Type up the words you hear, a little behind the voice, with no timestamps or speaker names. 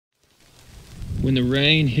When the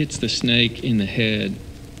rain hits the snake in the head,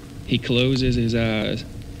 he closes his eyes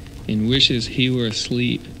and wishes he were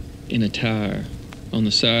asleep in a tire on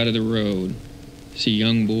the side of the road so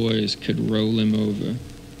young boys could roll him over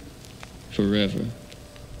forever.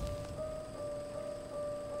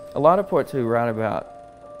 A lot of poets who write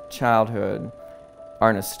about childhood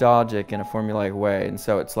are nostalgic in a formulaic way, and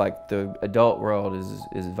so it's like the adult world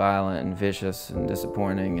is violent and vicious and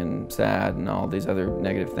disappointing and sad and all these other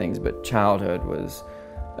negative things, but childhood was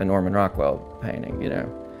a Norman Rockwell painting, you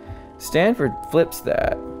know. Stanford flips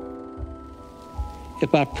that.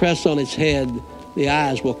 If I press on its head, the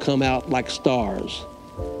eyes will come out like stars.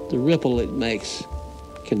 The ripple it makes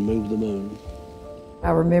can move the moon. I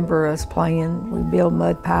remember us playing. We build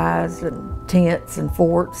mud pies and tents and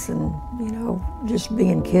forts and, you know, just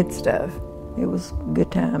being kid stuff. It was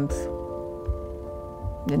good times.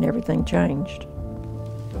 Then everything changed.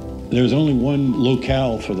 There's only one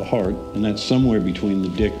locale for the heart, and that's somewhere between the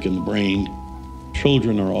dick and the brain.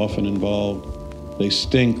 Children are often involved. They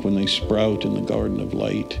stink when they sprout in the garden of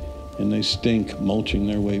light, and they stink mulching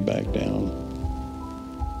their way back down.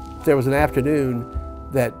 There was an afternoon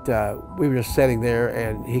that we were just sitting there,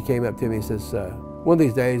 and he came up to me and says, one of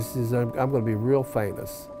these days, he says, I'm going to be real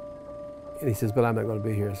famous. And he says, but I'm not going to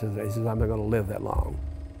be here. He says, I'm not going to live that long.